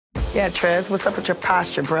Yeah, Trez, what's up with your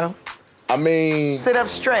posture, bro? I mean... Sit up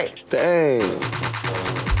straight. Dang.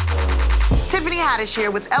 Tiffany Haddish here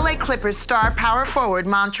with LA Clippers star power forward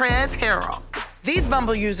Montrezl Harrell. These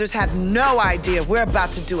Bumble users have no idea we're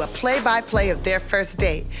about to do a play-by-play of their first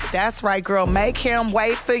date. That's right, girl. Make him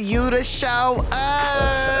wait for you to show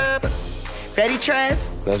up. Ready,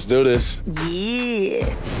 Trez? Let's do this. Yeah.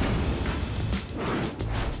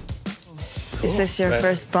 Is this your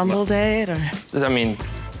first Bumble date, or? I mean,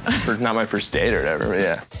 not my first date or whatever, but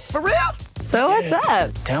yeah. For real? So what's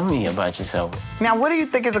up? Tell me about yourself. Now, what do you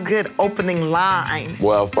think is a good opening line?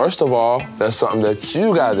 Well, first of all, that's something that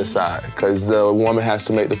you gotta decide, because the woman has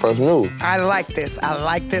to make the first move. I like this. I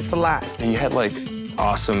like this a lot. You had like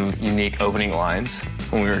awesome, unique opening lines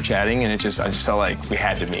when we were chatting, and I just felt like we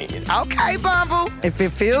had to meet. Okay, Bumble. If it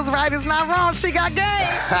feels right, it's not wrong. She got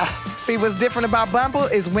game. See, what's different about Bumble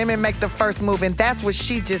is women make the first move, and that's what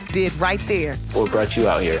she just did right there. What brought you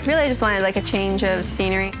out here? Really, I just wanted like a change of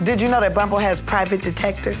scenery. Did you know that Bumble has private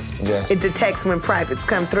detector? Yes. It detects when privates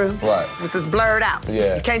come through. Right. This is blurred out.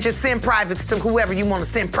 Yeah. You can't just send privates to whoever you want to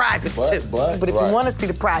send privates to. But if you want to see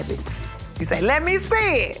the private, you say, let me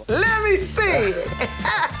see it. Let me see it.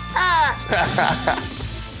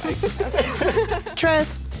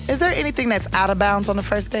 Trez, is there anything that's out of bounds on the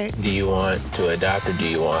first date? Do you want to adopt or do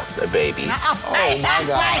you want a baby? Oh, my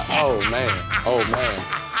God. Oh, man. Oh, man.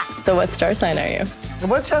 So what star sign are you?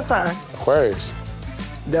 What's your sign? Aquarius.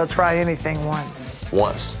 They'll try anything once.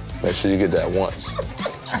 Once. Make sure you get that once.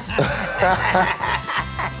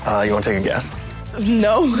 You want to take a guess?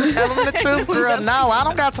 No. Tell them the truth, girl. No, I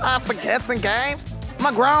don't got time for guessing games. I'm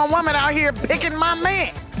a grown woman out here picking my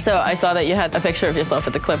man. So I saw that you had a picture of yourself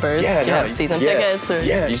at the Clippers. Yeah, Do you have season tickets? Or?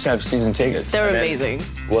 Yeah, I used to have season tickets. They were amazing.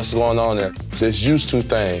 What's going on there? This used to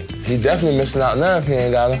thing. He definitely missing out now if he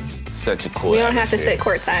ain't got them. Such a cool You don't have to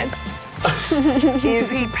atmosphere. sit courtside. Is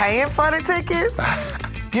he paying for the tickets?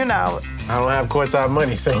 You know. I don't have courtside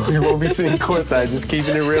money, so we won't be sitting courtside, just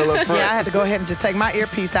keeping it real up front. Yeah, I had to go ahead and just take my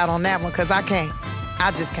earpiece out on that one, because I can't.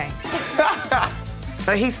 I just can't.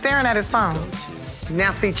 But he's staring at his phone.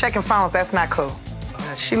 Now, see, checking phones, that's not cool.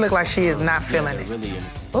 She looked like she is not feeling it.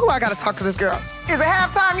 Ooh, I gotta talk to this girl. Is it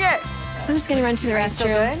halftime yet? I'm just gonna run to the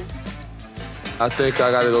restroom. I think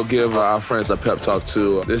I gotta go give our friends a pep talk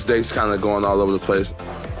too. This date's kind of going all over the place.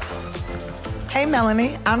 Hey,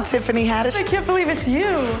 Melanie, I'm Tiffany Haddish. I can't believe it's you.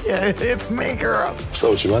 Yeah, it's me, girl.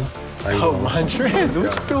 So what you want? Oh, Montrez,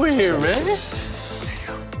 what you doing here, man?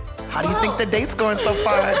 How do you think the date's going so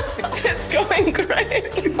far? It's going great.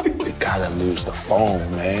 We gotta lose the phone,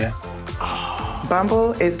 man.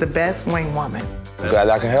 Bumble is the best wing woman. Glad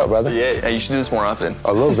I can help, brother. Yeah, you should do this more often.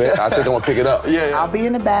 A little bit. I think I'm gonna pick it up. I'll be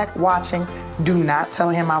in the back watching. Do not tell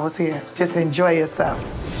him I was here. Just enjoy yourself.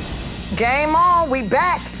 Game on, we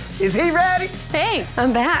back. Is he ready? Hey,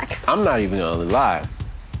 I'm back. I'm not even gonna lie.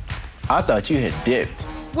 I thought you had dipped.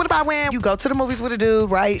 What about when you go to the movies with a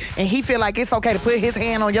dude, right? And he feel like it's okay to put his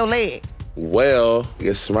hand on your leg? Well,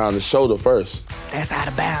 it's around the shoulder first. That's out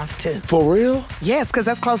of bounds, too. For real? Yes, because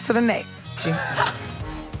that's close to the neck. You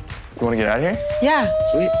want to get out of here? Yeah.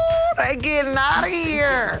 Sweet. They getting out of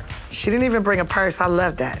here. She didn't even bring a purse. I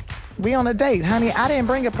love that. We on a date, honey. I didn't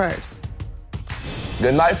bring a purse.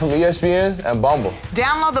 Good night from ESPN and Bumble.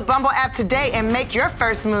 Download the Bumble app today and make your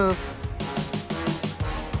first move.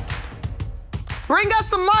 Bring us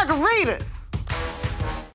some margaritas.